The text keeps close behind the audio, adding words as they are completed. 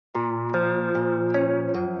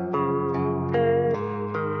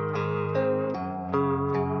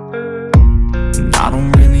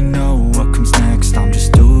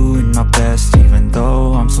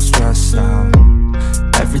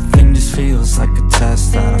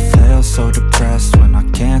test that I fail, so depressed when I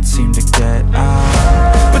can't seem to get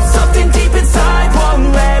out. But something deep inside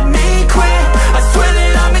won't let me quit. I swear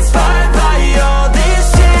that I'm inspired by all this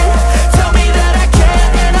shit. Tell me that I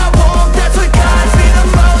can't and I won't. That's what guides me the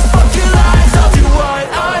most. Fuck your lies, I'll do what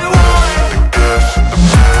I want. The gas in the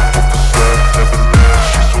back of the set, never leave,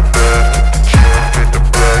 she's so bad that the can't hit the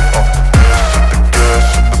brag. The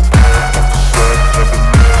gas in the back of the set, never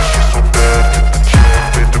leave, she's so bad that the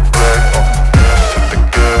can't hit the brag. The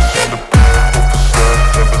gas in the back of the set,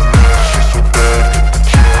 never leave, she's so bad that the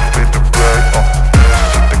can't hit the brag.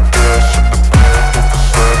 The gas in the back of the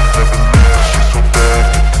set, never leave, she's so bad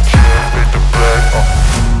that the can't hit the brag.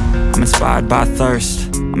 I'm inspired by thirst,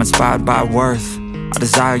 I'm inspired by worth. I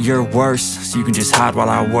desire your worst, so you can just hide while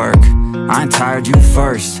I work. I ain't tired, you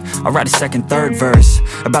first. I'll write a second, third verse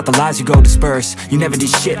about the lies you go disperse. You never did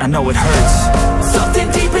shit, I know it hurts. Something